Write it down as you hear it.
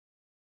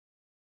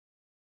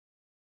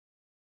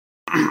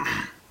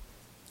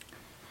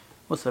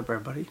What's up,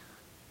 everybody?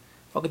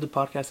 Welcome to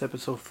podcast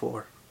episode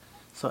 4.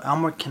 So,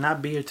 Elmer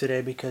cannot be here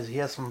today because he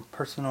has some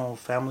personal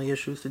family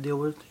issues to deal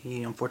with.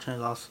 He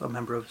unfortunately lost a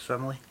member of his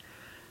family,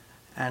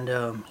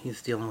 and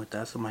he's dealing with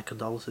that. So, my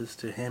condolences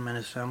to him and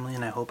his family,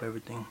 and I hope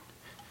everything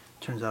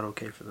turns out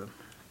okay for them.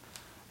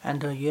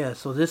 And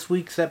so this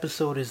week's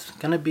episode is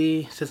gonna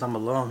be, since I'm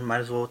alone, might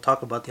as well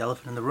talk about the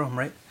elephant in the room,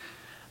 right?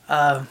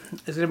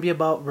 It's gonna be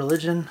about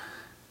religion,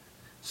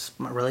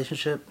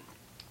 relationship,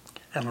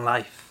 and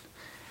life.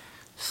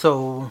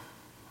 So,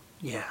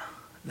 yeah,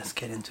 let's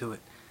get into it.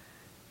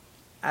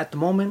 At the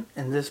moment,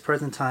 in this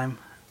present time,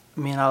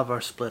 me and Alva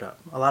are split up.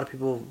 A lot of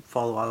people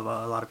follow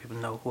Alva, a lot of people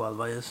know who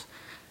Alva is,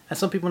 and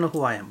some people know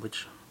who I am,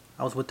 which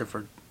I was with her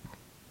for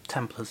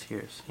 10 plus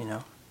years, you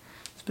know?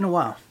 It's been a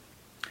while.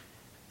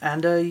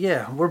 And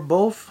we're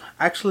both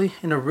actually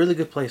in a really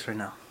good place right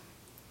now.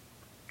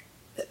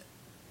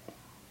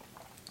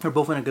 We're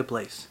both in a good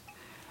place.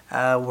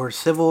 We're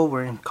civil,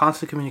 we're in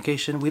constant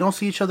communication. We don't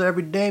see each other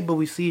every day, but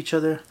we see each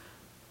other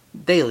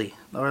daily,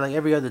 or like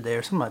every other day,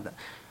 or something like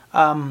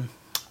that.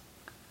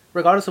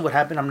 Regardless of what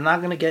happened, I'm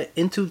not going to get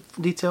into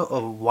detail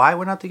of why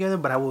we're not together,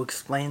 but I will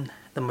explain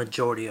the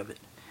majority of it.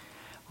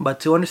 But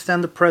to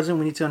understand the present,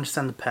 we need to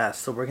understand the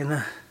past. So we're going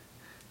to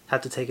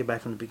have to take it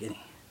back from the beginning.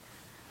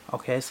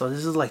 Okay, so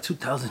this is like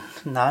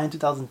 2009,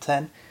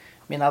 2010.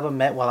 Me and Alba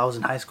met while I was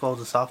in high school. I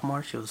was a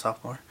sophomore. She was a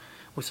sophomore.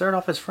 We started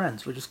off as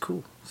friends, which is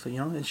cool. So, you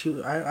know,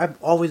 and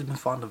I've always been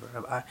fond of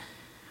her.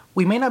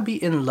 We may not be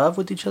in love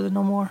with each other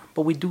no more,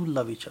 but we do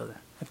love each other,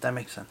 if that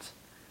makes sense.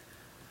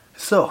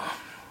 So,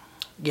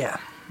 yeah.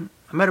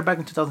 I met her back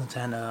in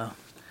 2010.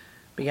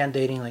 Began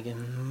dating like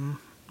in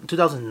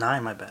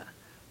 2009, my bad.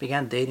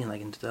 Began dating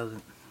like in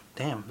 2000.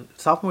 Damn,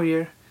 sophomore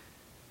year,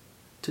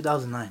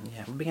 2009.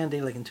 Yeah, we began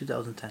dating like in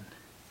 2010.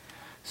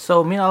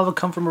 So, me and Oliver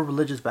come from a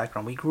religious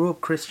background. We grew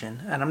up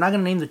Christian, and I'm not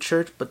going to name the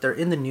church, but they're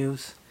in the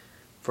news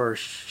for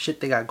shit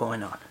they got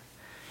going on.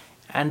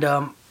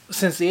 And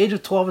since the age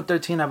of 12 and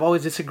 13, I've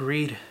always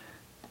disagreed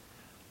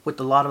with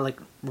a lot of like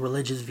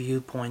religious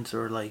viewpoints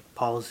or like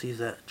policies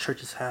that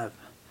churches have.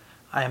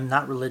 I am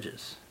not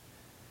religious.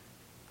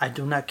 I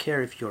do not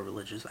care if you're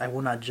religious. I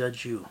will not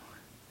judge you.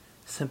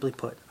 Simply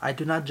put, I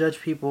do not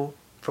judge people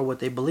for what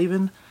they believe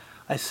in.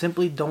 I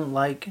simply don't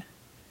like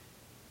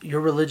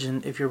your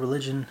religion if your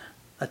religion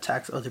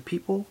attacks other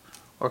people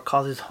or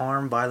causes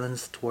harm,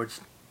 violence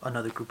towards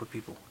another group of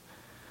people.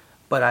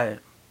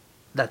 But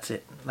that's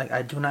it. Like,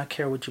 I do not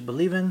care what you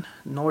believe in,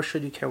 nor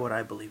should you care what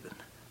I believe in,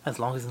 as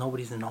long as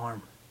nobody's in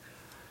harm.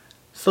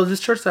 So this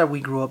church that we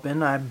grew up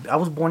in, I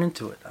was born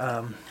into it.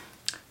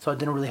 So I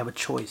didn't really have a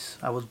choice.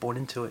 I was born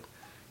into it.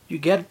 You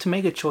get to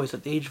make a choice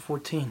at the age of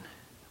 14,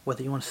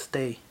 whether you want to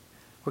stay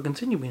or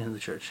continue being in the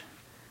church.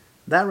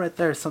 That right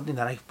there is something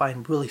that I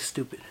find really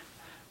stupid.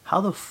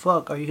 How the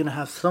fuck are you going to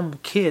have some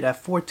kid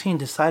at 14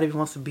 decide if he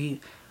wants to be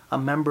a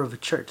member of a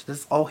church?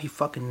 That's all he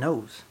fucking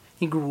knows.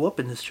 He grew up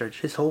in this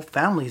church. His whole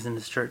family's in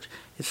this church.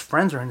 His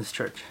friends are in this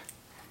church.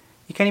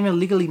 You can't even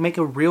legally make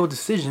a real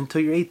decision until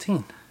you're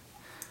 18.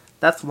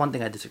 That's one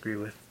thing I disagree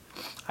with.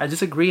 I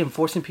disagree in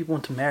forcing people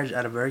into marriage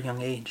at a very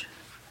young age.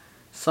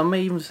 Some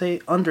may even say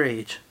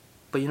underage.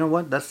 But you know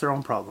what? That's their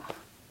own problem.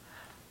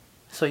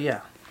 So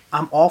yeah,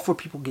 I'm all for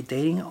people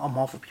dating. I'm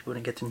all for people to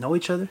get to know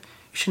each other.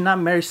 You should not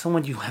marry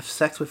someone you have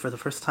sex with for the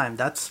first time.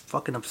 That's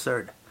fucking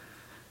absurd.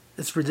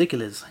 It's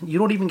ridiculous. You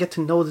don't even get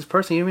to know this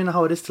person. You don't even know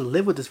how it is to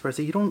live with this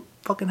person. You don't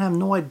fucking have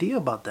no idea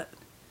about that.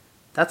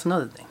 That's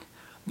another thing.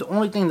 The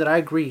only thing that I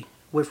agree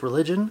with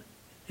religion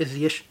is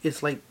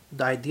is like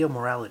the idea of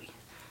morality.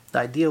 The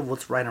idea of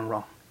what's right and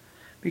wrong.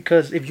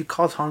 Because if you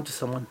cause harm to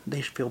someone,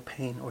 they feel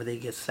pain or they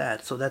get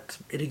sad. So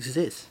it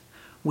exists.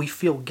 We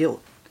feel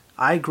guilt.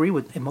 I agree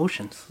with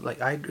emotions.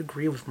 Like, I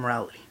agree with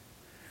morality.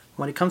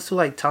 When it comes to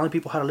like telling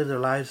people how to live their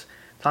lives,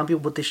 telling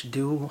people what they should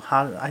do,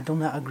 I do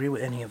not agree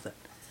with any of that.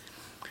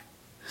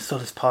 So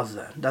let's pause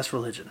that. That's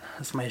religion.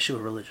 That's my issue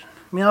with religion.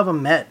 Me and Alva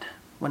met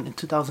when in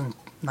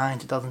 2009,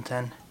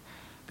 2010,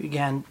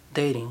 began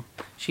dating.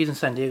 She's in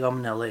San Diego,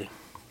 I'm in LA.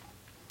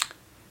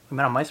 We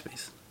met on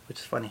MySpace, which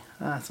is funny.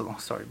 That's a long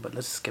story, but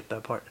let's skip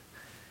that part.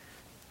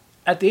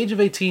 At the age of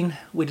 18,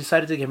 we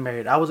decided to get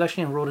married. I was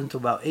actually enrolled into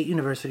about 8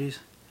 universities,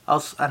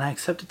 and I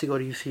accepted to go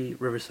to UC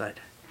Riverside.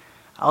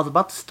 I was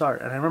about to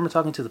start, and I remember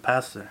talking to the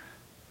pastor,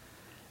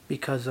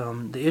 because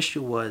the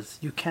issue was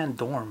you can't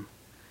dorm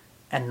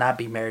and not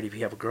be married if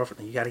you have a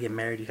girlfriend. You gotta get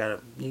married. You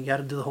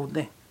gotta do the whole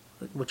thing,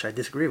 which I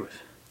disagree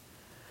with.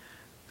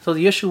 So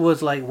the issue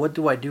was like, what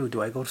do?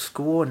 Do I go to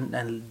school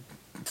and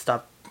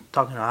stop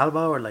talking to Alba,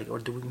 or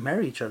do we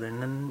marry each other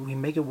and then we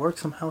make it work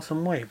somehow,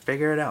 some way,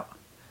 figure it out?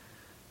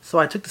 So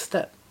I took the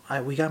step.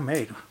 We got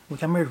married. We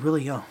got married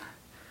really young.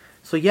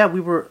 So yeah,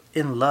 we were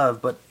in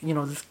love, but you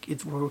know,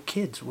 we were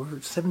kids. We're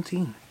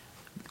 17,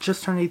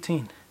 just turned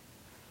 18.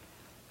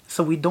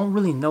 So we don't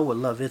really know what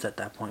love is at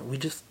that point. We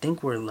just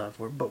think we're in love,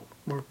 but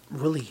we're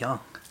really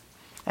young.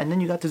 And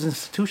then you got this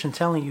institution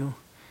telling you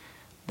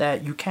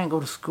that you can't go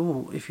to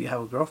school if you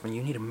have a girlfriend.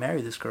 You need to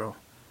marry this girl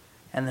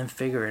and then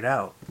figure it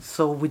out.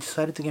 So we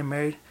decided to get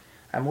married.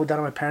 I moved out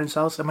of my parents'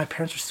 house, and my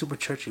parents are super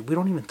churchy. We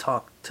don't even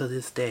talk to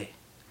this day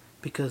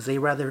because they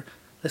rather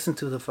listen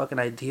to the fucking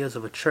ideas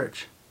of a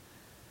church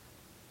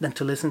than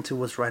to listen to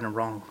what's right and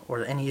wrong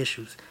or any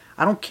issues.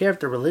 I don't care if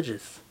they're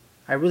religious.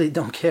 I really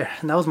don't care.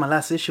 And that was my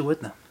last issue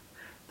with them.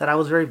 That I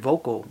was very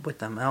vocal with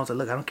them. And I was like,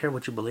 look, I don't care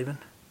what you believe in.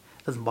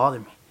 It doesn't bother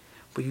me.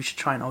 But you should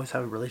try and always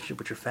have a relationship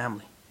with your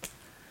family.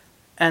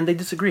 And they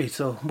disagreed,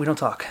 so we don't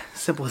talk.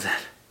 Simple as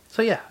that.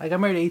 So yeah, I got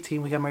married at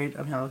 18. I got married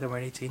at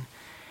 18.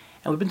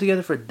 And we've been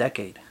together for a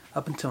decade.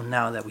 Up until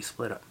now that we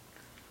split up.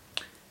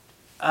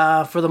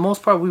 For the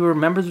most part, we were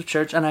members of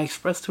church. And I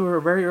expressed to her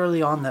very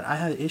early on that I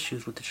had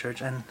issues with the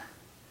church. And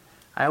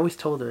I always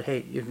told her,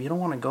 hey, if you don't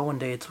want to go one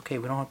day, it's okay.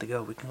 We don't have to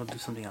go. We can go do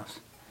something else.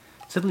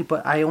 Simply,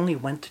 but I only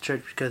went to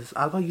church because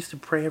Alba used to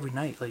pray every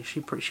night. Like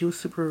she was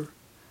super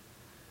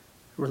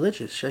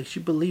religious. She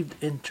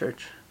believed in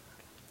church.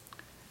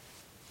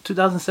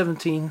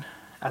 2017,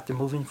 after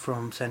moving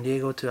from San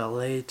Diego to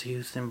LA to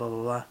Houston, blah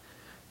blah blah.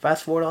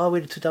 Fast forward all the way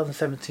to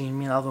 2017,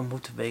 me and Alba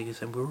moved to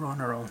Vegas, and we were on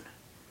our own.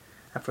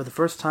 And for the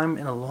first time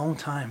in a long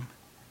time,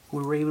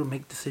 we were able to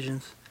make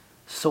decisions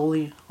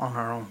solely on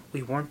our own.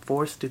 We weren't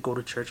forced to go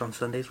to church on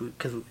Sundays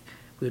because we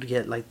would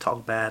get like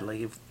talked bad,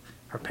 like if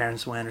our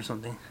parents went or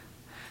something.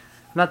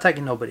 I'm not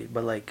attacking nobody,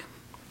 but like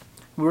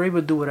we were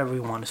able to do whatever we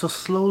wanted. So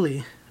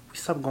slowly we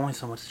stopped going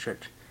so much to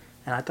church,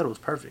 and I thought it was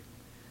perfect.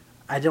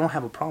 I don't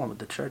have a problem with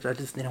the church. I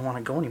just didn't want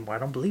to go anymore. I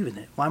don't believe in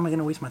it. Why am I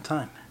gonna waste my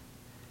time?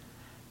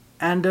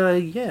 And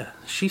yeah,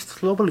 she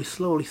slowly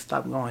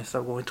stopped going.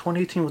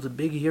 2018 was a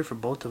big year for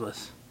both of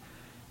us.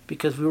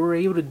 Because we were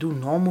able to do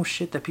normal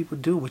shit that people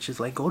do, which is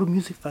like go to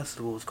music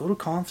festivals, go to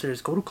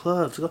concerts, go to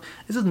clubs.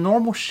 This is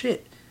normal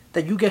shit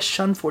that you get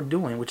shunned for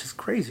doing, which is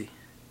crazy.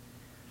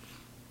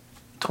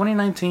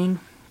 2019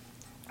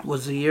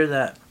 was a year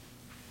that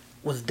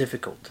was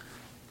difficult.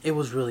 It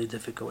was really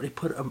difficult. It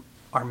put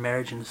our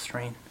marriage in a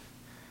strain.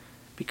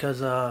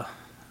 Because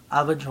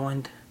Alva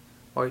joined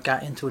or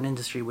got into an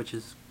industry which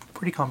is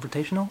pretty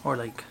confrontational or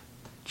like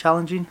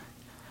challenging.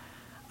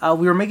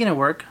 We were making it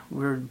work.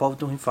 We were both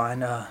doing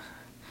fine.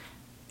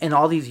 In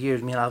all these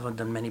years, me and Alva have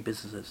done many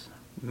businesses.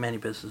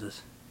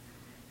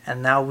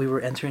 And now we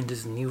were entering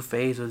this new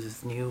phase or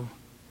this new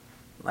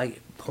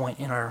like point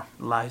in our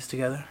lives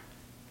together.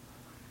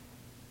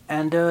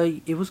 And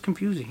it was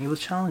confusing. It was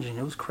challenging.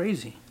 It was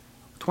crazy.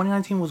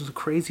 2019 was the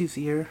craziest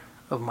year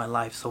of my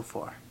life so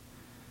far.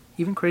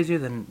 Even crazier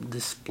than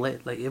this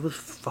split. Like, it was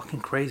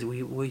fucking crazy.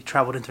 We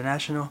traveled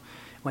international,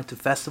 went to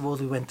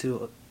festivals, we went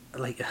to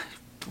like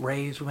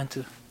raves, we went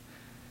to,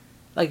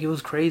 like, it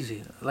was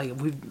crazy. Like,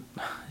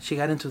 she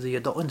got into the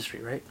adult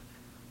industry, right?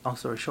 Long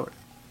story short.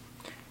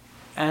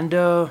 And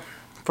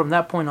from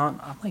that point on,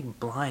 I'm like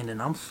blind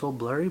and I'm so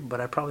blurry,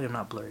 but I probably am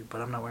not blurry,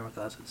 but I'm not wearing my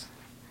glasses.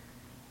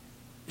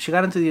 She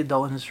got into the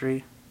adult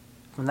industry.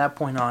 From that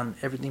point on,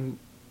 everything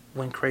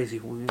went crazy.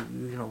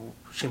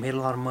 She made a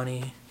lot of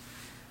money.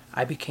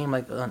 I became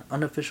like an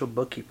unofficial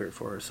bookkeeper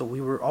for her, so we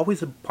were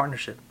always a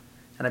partnership,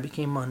 and I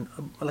became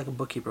like a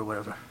bookkeeper or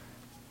whatever.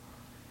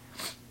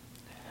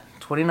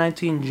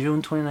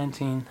 June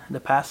 2019, the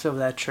pastor of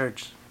that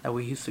church that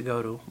we used to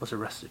go to was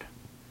arrested.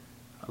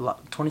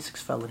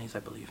 26 felonies, I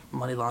believe,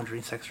 money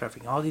laundering, sex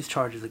trafficking, all these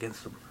charges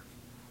against him,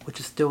 which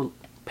is still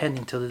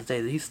pending till this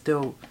day. He's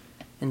still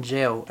in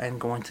jail and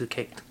going to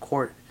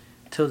court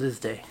till this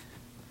day.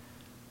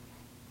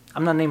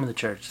 I'm not naming the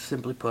church.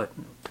 Simply put,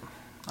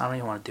 I don't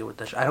even want to deal with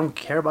that shit. I don't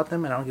care about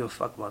them and I don't give a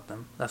fuck about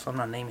them. That's why I'm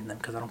not naming them,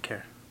 because I don't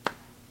care.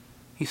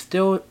 He's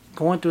still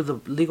going through the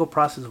legal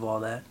process of all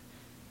that.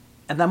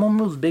 And that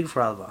moment was big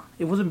for Alva.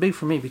 It wasn't big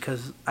for me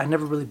because I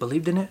never really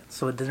believed in it.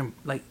 So it didn't,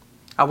 like,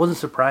 I wasn't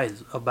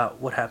surprised about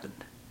what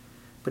happened.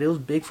 But it was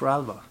big for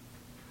Alva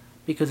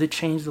because it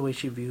changed the way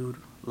she viewed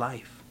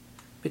life.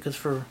 Because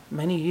for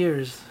many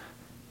years,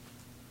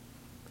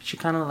 she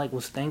kind of like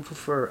was thankful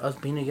for us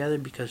being together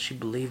because she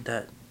believed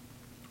that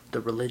the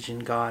religion,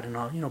 God, and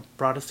all,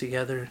 brought us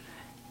together.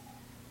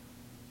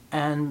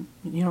 And,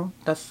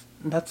 that's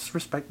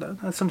respect.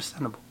 That's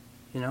understandable.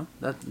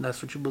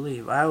 That's what you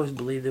believe. I always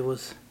believed it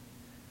was,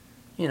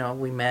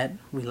 we met,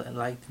 we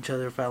liked each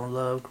other, fell in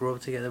love, grew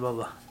up together, blah,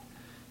 blah.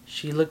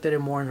 She looked at it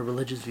more in a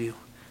religious view.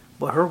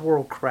 But her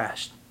world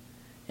crashed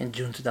in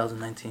June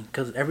 2019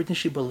 because everything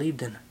she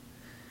believed in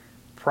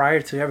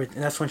prior to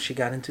everything, that's when she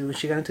got into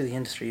the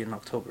industry in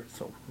October.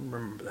 So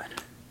remember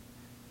that.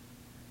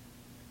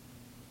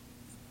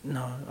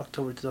 No,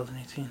 October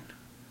 2018.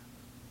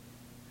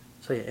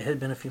 So yeah, it had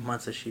been a few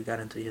months that she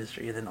got into the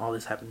industry, and then all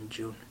this happened in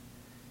June.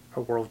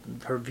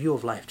 Her view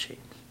of life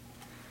changed.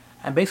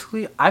 And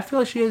basically, I feel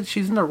like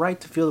she's in the right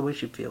to feel the way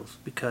she feels,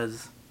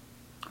 because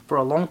for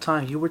a long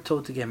time you were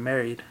told to get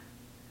married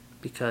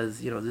because,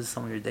 this is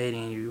someone you're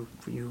dating,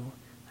 you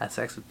had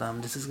sex with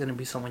them, this is going to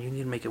be someone you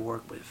need to make it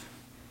work with.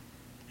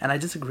 And I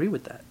disagree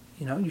with that.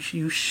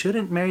 You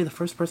shouldn't marry the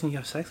first person you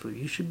have sex with.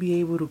 You should be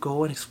able to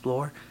go and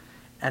explore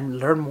and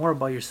learn more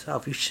about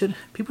yourself.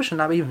 People should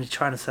not even be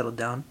trying to settle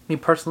down, me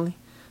personally,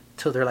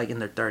 till they're like in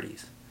their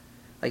 30s.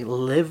 Like,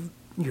 live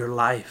your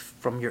life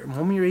from your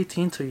moment you're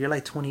 18 till you're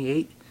like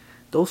 28.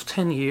 Those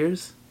 10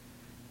 years,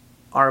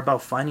 are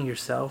about finding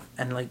yourself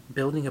and like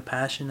building a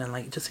passion and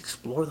like just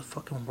explore the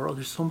fucking world.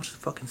 There's so much to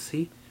fucking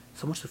see,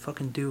 so much to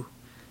fucking do.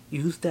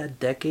 Use that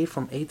decade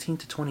from 18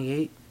 to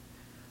 28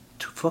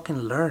 to fucking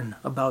learn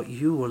about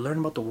you or learn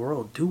about the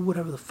world. Do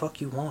whatever the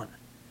fuck you want.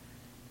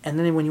 And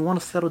then when you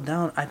want to settle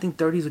down, I think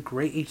 30 is a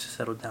great age to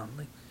settle down.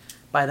 Like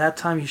by that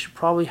time, you should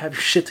probably have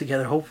your shit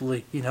together.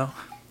 Hopefully, you know.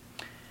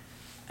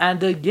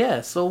 And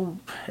yeah, so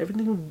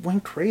everything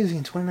went crazy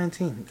in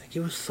 2019. Like it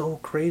was so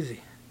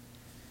crazy.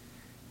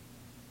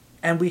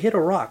 And we hit a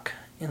rock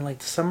in like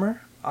the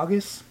summer,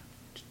 August,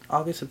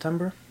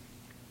 September.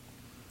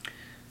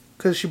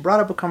 Because she brought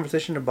up a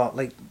conversation about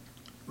like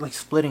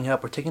splitting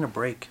up or taking a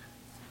break.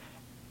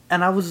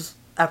 And I was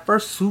at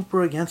first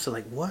super against it.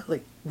 Like, what?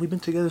 Like, we've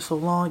been together so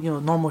long, you know,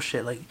 normal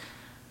shit. Like,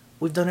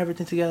 we've done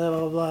everything together, blah,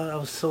 blah, blah. I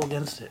was so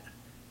against it.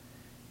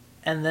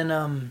 And then,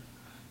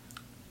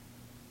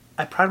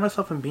 I pride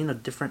myself in being a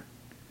different,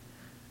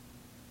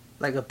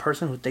 like, a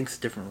person who thinks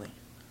differently.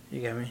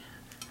 You get me?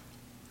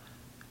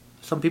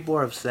 Some people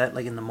are upset,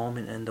 like, in the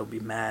moment, and they'll be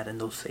mad,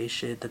 and they'll say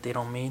shit that they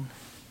don't mean.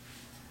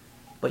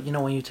 But, you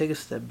know, when you take a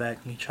step back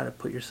and you try to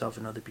put yourself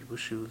in other people's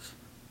shoes,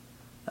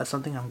 that's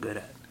something I'm good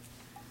at.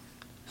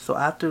 So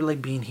after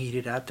like being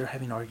heated, after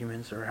having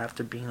arguments, or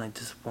after being like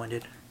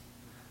disappointed,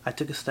 I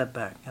took a step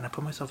back and I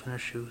put myself in her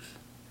shoes.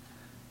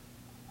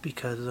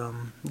 Because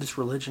this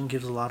religion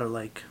gives a lot of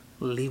like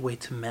leeway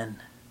to men.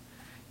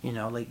 You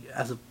know, like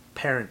as a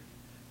parent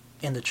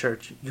in the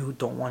church, you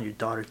don't want your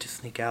daughter to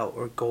sneak out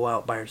or go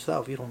out by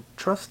herself. You don't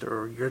trust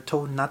her, or you're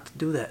told not to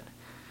do that.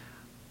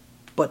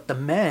 But the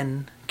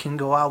men can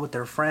go out with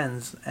their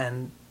friends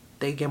and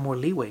they get more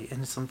leeway,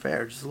 and it's unfair.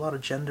 There's a lot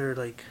of gender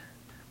like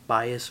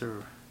bias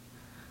or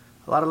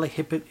a lot of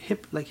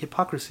like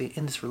hypocrisy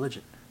in this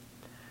religion.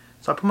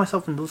 So I put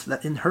myself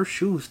in her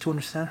shoes to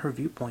understand her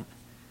viewpoint.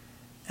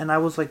 And I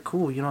was like,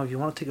 cool, you know, if you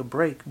want to take a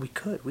break, we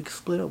could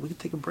split up, we could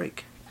take a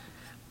break.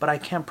 But I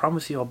can't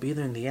promise you I'll be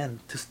there in the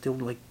end to still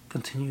like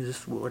continue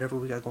this, whatever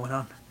we got going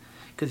on.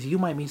 Because you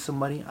might meet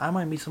somebody, I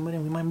might meet somebody,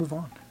 and we might move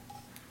on.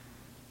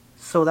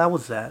 So that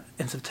was that.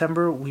 In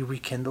September, we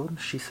rekindled.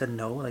 She said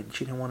no, like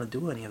she didn't want to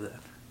do any of that.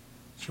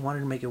 She wanted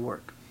to make it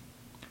work.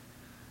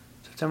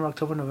 September,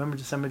 October, November,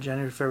 December,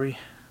 January, February,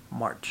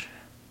 March.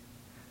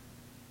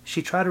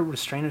 She tried to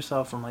restrain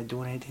herself from like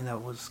doing anything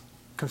that was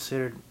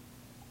considered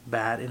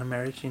bad in a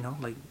marriage, you know,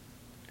 like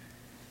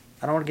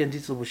I don't want to get into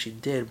detail what she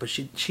did, but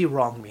she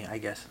wronged me, I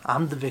guess.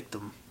 I'm the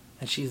victim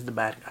and she's the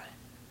bad guy.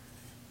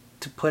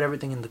 To put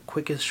everything in the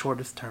quickest,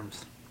 shortest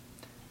terms.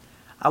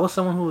 I was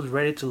someone who was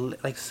ready to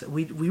like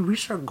we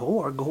reached our goal.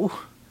 Our goal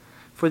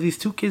for these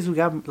two kids we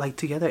got like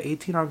together at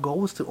 18, our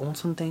goal was to own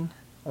something,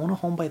 own a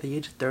home by the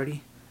age of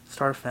 30.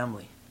 Start a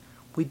family.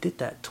 We did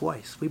that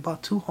twice. We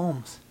bought 2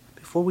 homes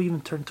before we even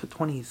turned to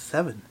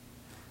 27.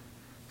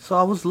 So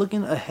I was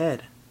looking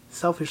ahead,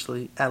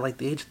 selfishly, at like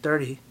the age of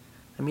 30,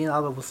 and me and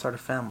Alba would start a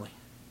family.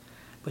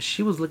 But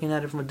she was looking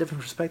at it from a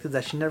different perspective,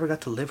 that she never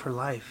got to live her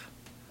life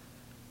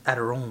at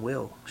her own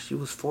will. She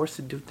was forced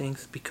to do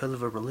things because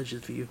of a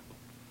religious view.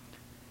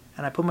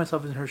 And I put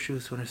myself in her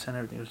shoes to understand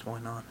everything that was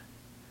going on.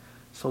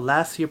 So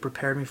last year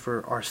prepared me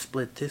for our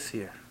split this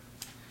year.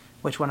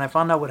 Which when I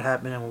found out what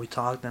happened and when we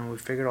talked and we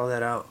figured all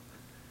that out,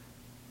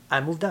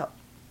 I moved out.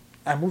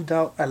 I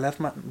left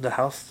the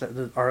house,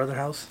 our other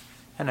house,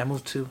 and I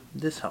moved to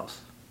this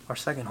house, our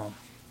second home.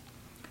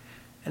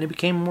 And it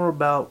became more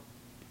about,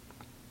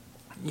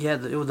 yeah,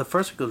 it was the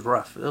first week was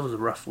rough. It was a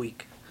rough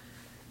week.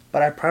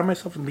 But I pride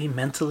myself in being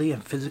mentally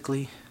and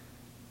physically,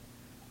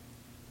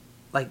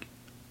 like,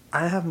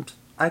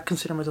 I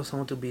consider myself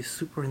someone to be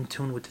super in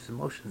tune with his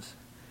emotions.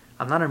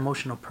 I'm not an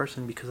emotional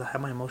person because I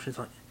have my emotions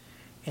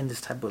in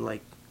this type of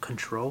like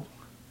control.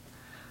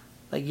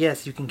 Like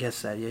yes, you can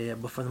guess that, yeah,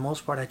 but for the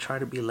most part I try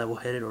to be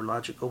level-headed or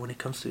logical when it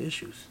comes to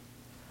issues.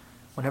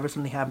 Whenever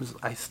something happens,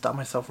 I stop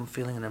myself from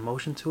feeling an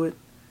emotion to it,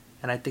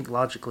 and I think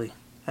logically.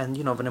 And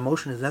you know, if an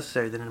emotion is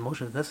necessary, then an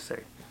emotion is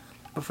necessary.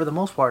 But for the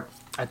most part,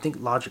 I think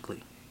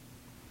logically.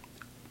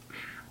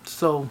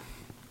 So,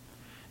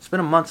 it's been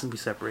a month since we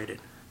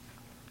separated.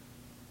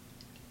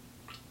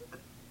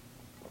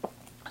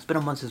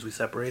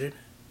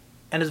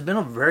 And it's been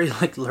a very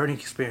like learning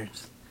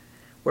experience.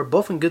 We're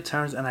both in good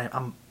terms, and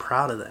I'm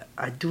proud of that.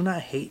 I do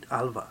not hate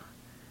Alva.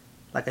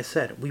 Like I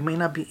said, we may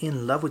not be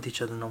in love with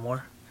each other no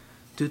more,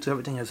 due to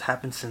everything that's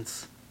happened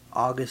since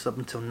August up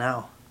until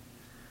now.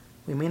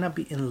 We may not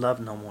be in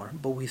love no more,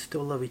 but we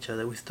still love each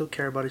other. We still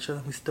care about each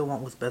other. We still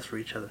want what's best for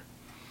each other.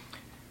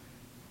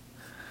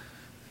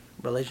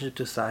 Relationship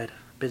to the side,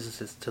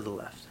 businesses to the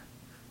left.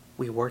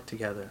 We work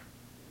together.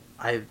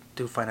 I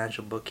do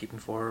financial bookkeeping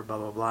for her, blah,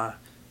 blah, blah.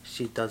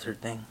 She does her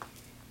thing.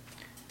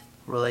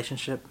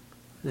 Relationship.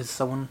 This is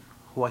someone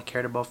who I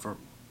cared about for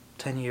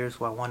 10 years,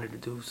 who I wanted to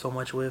do so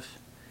much with.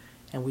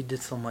 And we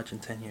did so much in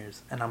 10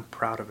 years. And I'm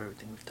proud of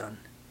everything we've done.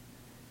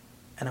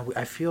 And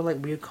I feel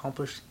like we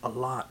accomplished a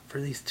lot.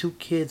 For these 2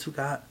 kids who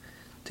got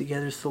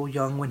together so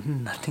young with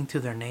nothing to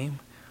their name,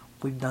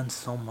 we've done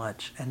so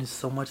much. And it's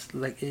so much,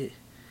 like, it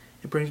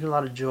brings me a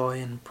lot of joy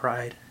and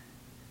pride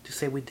to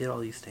say we did all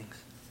these things.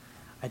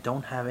 I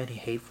don't have any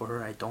hate for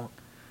her. I don't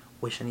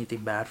wish anything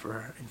bad for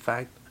her. In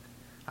fact,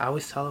 I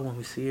always tell her when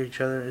we see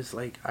each other, it's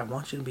like, I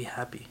want you to be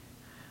happy.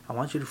 I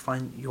want you to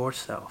find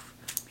yourself,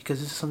 because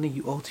this is something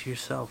you owe to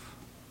yourself.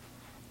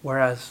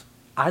 Whereas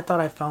I thought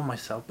I found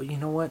myself, but you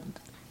know what?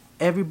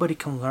 Everybody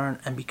can learn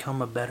and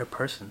become a better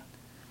person.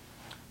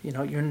 You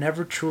know, you're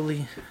never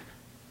truly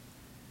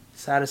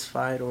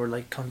satisfied or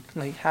like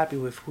happy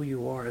with who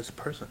you are as a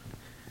person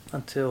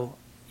until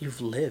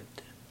you've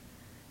lived.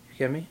 You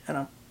get me?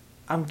 And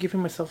I'm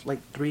giving myself like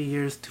 3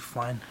 years to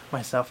find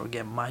myself or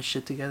get my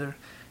shit together,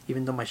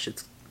 even though my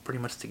shit's pretty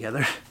much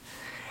together.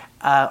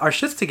 Our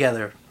shit's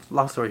together,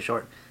 long story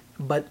short.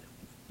 But,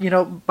 you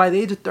know, by the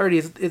age of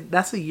 30,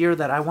 that's a year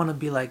that I want to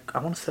be like, I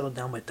want to settle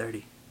down by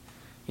 30.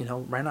 You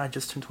know, right now I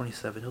just turned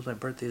 27. It was my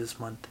birthday this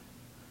month.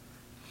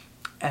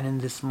 And in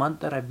this month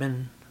that I've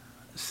been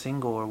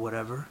single or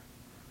whatever,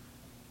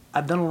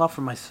 I've done a lot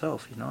for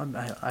myself. You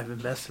know, I've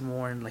invested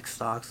more in like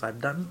stocks.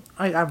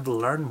 I've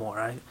learned more.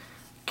 I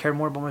care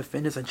more about my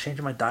fitness. I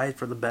changed my diet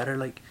for the better.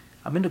 Like,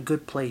 I'm in a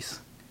good place.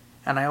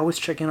 And I always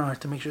check in on her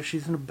to make sure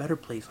she's in a better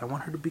place. I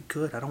want her to be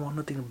good. I don't want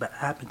nothing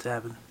bad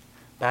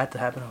to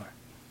happen to her.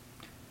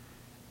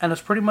 And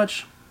it's pretty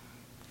much,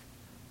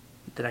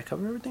 did I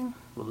cover everything?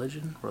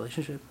 Religion,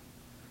 relationship,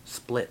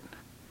 split.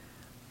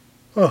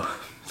 Oh,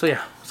 so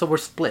yeah, so we're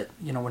split.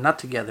 You know, we're not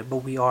together, but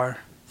we are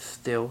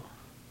still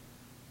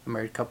a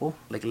married couple,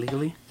 like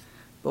legally.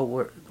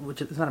 But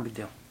it's not a big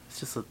deal. It's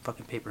just a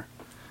fucking paper.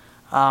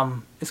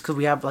 It's because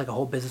we have like a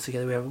whole business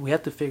together. We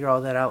have to figure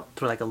all that out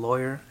through like a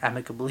lawyer,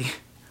 amicably.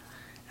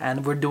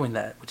 And we're doing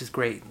that, which is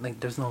great. Like,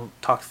 there's no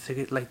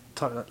toxic, like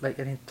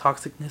any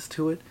toxicness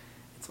to it.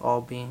 It's all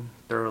being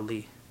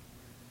thoroughly,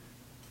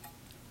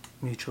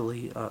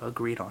 mutually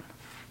agreed on.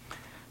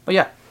 But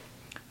yeah,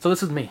 so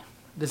this is me.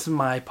 This is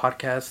my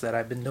podcast that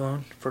I've been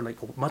doing for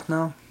like a month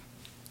now.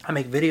 I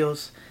make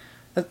videos,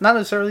 not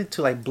necessarily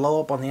to like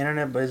blow up on the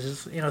internet, but it's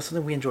just, you know,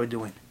 something we enjoy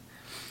doing.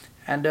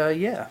 And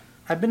yeah,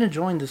 I've been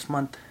enjoying this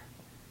month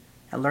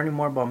and learning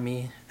more about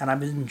me, and I've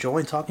been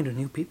enjoying talking to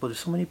new people. There's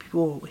so many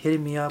people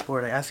hitting me up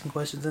or like asking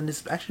questions, and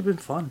it's actually been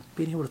fun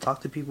being able to talk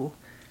to people,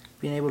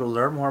 being able to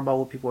learn more about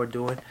what people are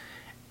doing.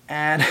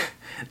 And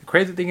the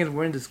crazy thing is,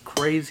 we're in this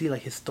crazy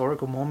like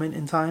historical moment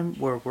in time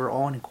where we're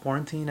all in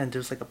quarantine and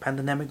there's like a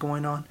pandemic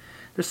going on.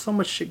 There's so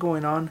much shit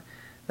going on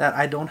that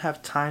I don't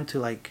have time to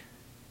like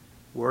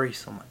worry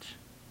so much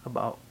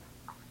about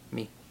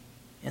me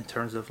in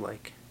terms of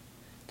like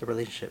the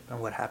relationship and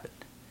what happened.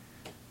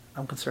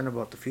 I'm concerned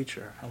about the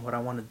future and what I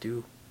want to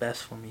do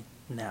best for me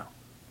now.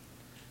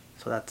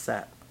 So that's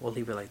that. We'll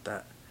leave it like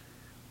that.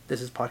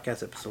 This is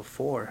podcast episode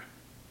 4.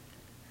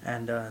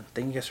 And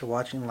thank you guys for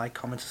watching. Like,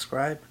 comment,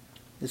 subscribe.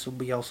 This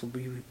will also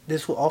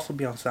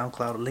be on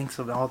SoundCloud. Links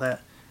of all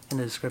that in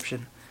the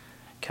description.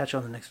 Catch you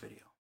on the next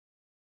video.